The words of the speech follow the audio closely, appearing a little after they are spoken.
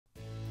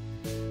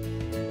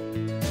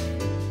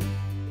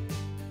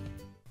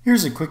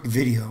Here's a quick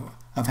video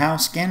of how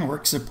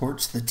ScanWorks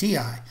supports the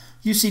TI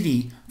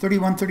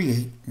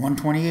UCD3138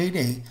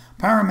 128A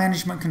Power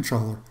Management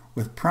Controller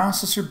with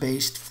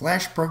Processor-Based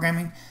Flash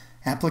Programming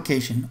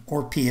Application,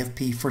 or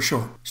PFP for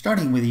short.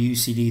 Starting with the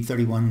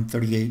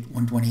UCD3138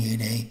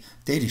 128A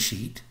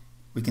datasheet,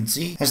 we can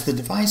see as the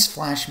device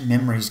flash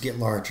memories get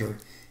larger,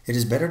 it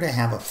is better to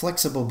have a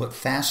flexible but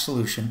fast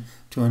solution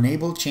to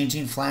enable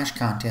changing flash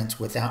contents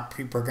without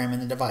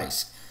pre-programming the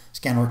device.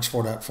 ScanWorks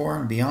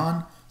 4.4 and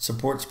beyond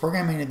supports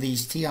programming of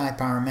these TI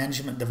power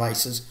management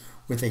devices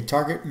with a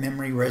target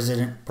memory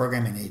resident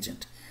programming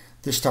agent.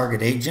 This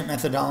target agent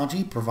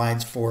methodology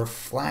provides for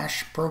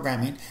flash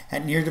programming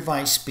at near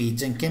device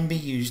speeds and can be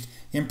used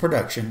in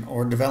production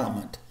or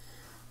development.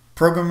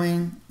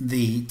 Programming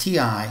the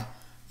TI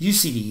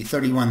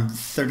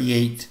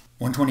UCD3138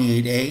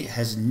 128A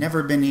has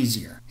never been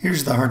easier.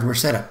 Here's the hardware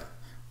setup.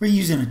 We're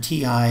using a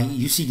TI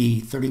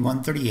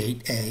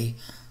UCD3138A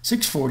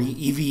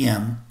 640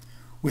 EVM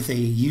with a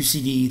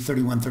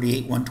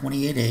UCD3138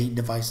 128A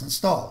device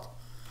installed.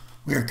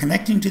 We are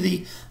connecting to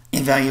the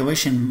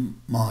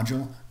evaluation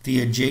module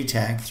via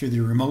JTAG through the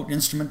Remote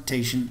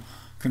Instrumentation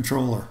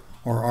Controller,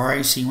 or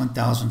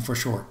RIC1000 for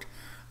short.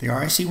 The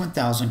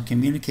RIC1000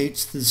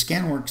 communicates to the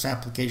ScanWorks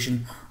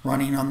application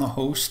running on the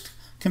host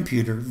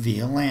computer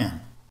via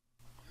LAN.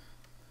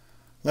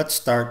 Let's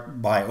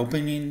start by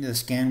opening the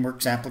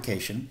ScanWorks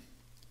application.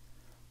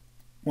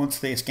 Once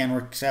the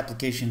ScanWorks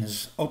application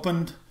is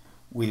opened,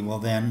 we will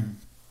then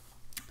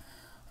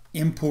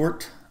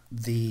import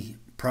the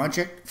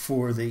project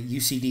for the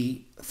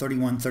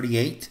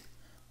UCD3138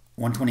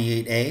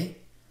 128A.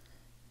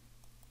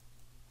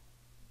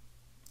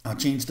 I'll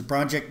change the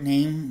project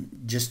name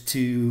just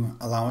to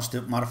allow us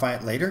to modify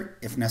it later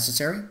if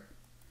necessary.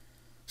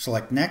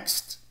 Select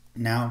Next.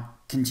 Now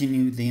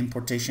continue the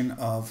importation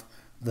of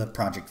the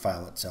project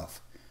file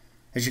itself.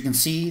 As you can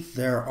see,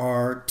 there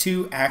are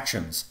two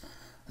actions,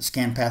 a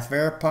scan path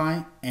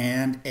verify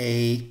and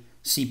a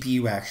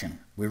CPU action.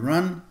 We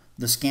run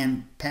the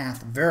scan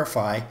path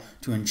verify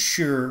to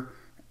ensure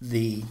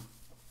the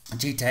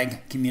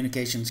JTAG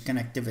communications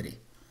connectivity.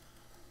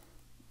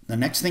 The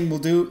next thing we'll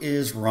do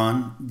is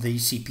run the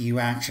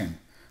CPU action.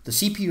 The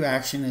CPU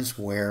action is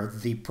where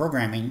the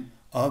programming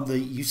of the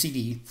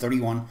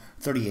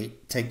UCD3138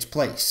 takes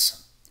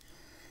place.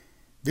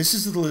 This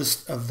is the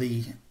list of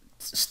the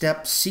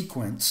step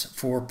sequence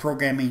for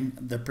programming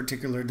the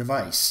particular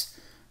device.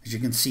 As you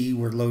can see,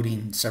 we're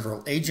loading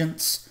several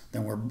agents,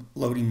 then we're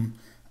loading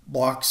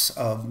blocks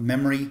of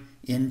memory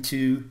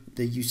into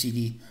the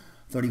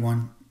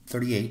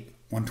UCD3138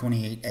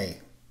 128A.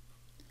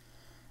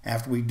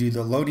 After we do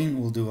the loading,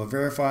 we'll do a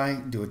verify,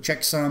 do a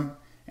checksum,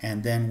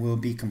 and then we'll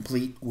be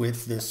complete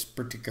with this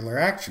particular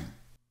action.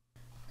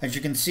 As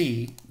you can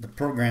see, the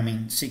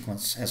programming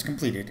sequence has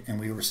completed and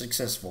we were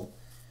successful.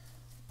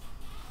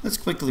 Let's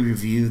quickly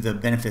review the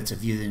benefits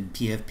of using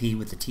PFP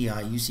with the TI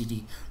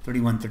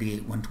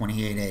UCD3138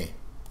 128A.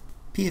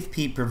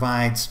 PFP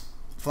provides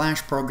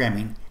flash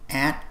programming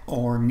at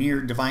or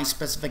near device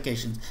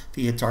specifications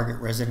via target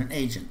resident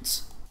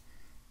agents.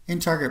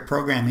 In-target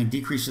programming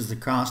decreases the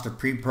cost of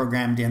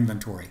pre-programmed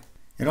inventory.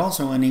 It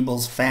also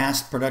enables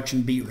fast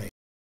production beat rate.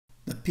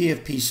 The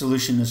PFP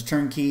solution is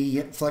turnkey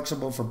yet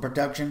flexible for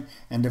production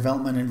and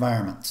development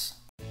environments.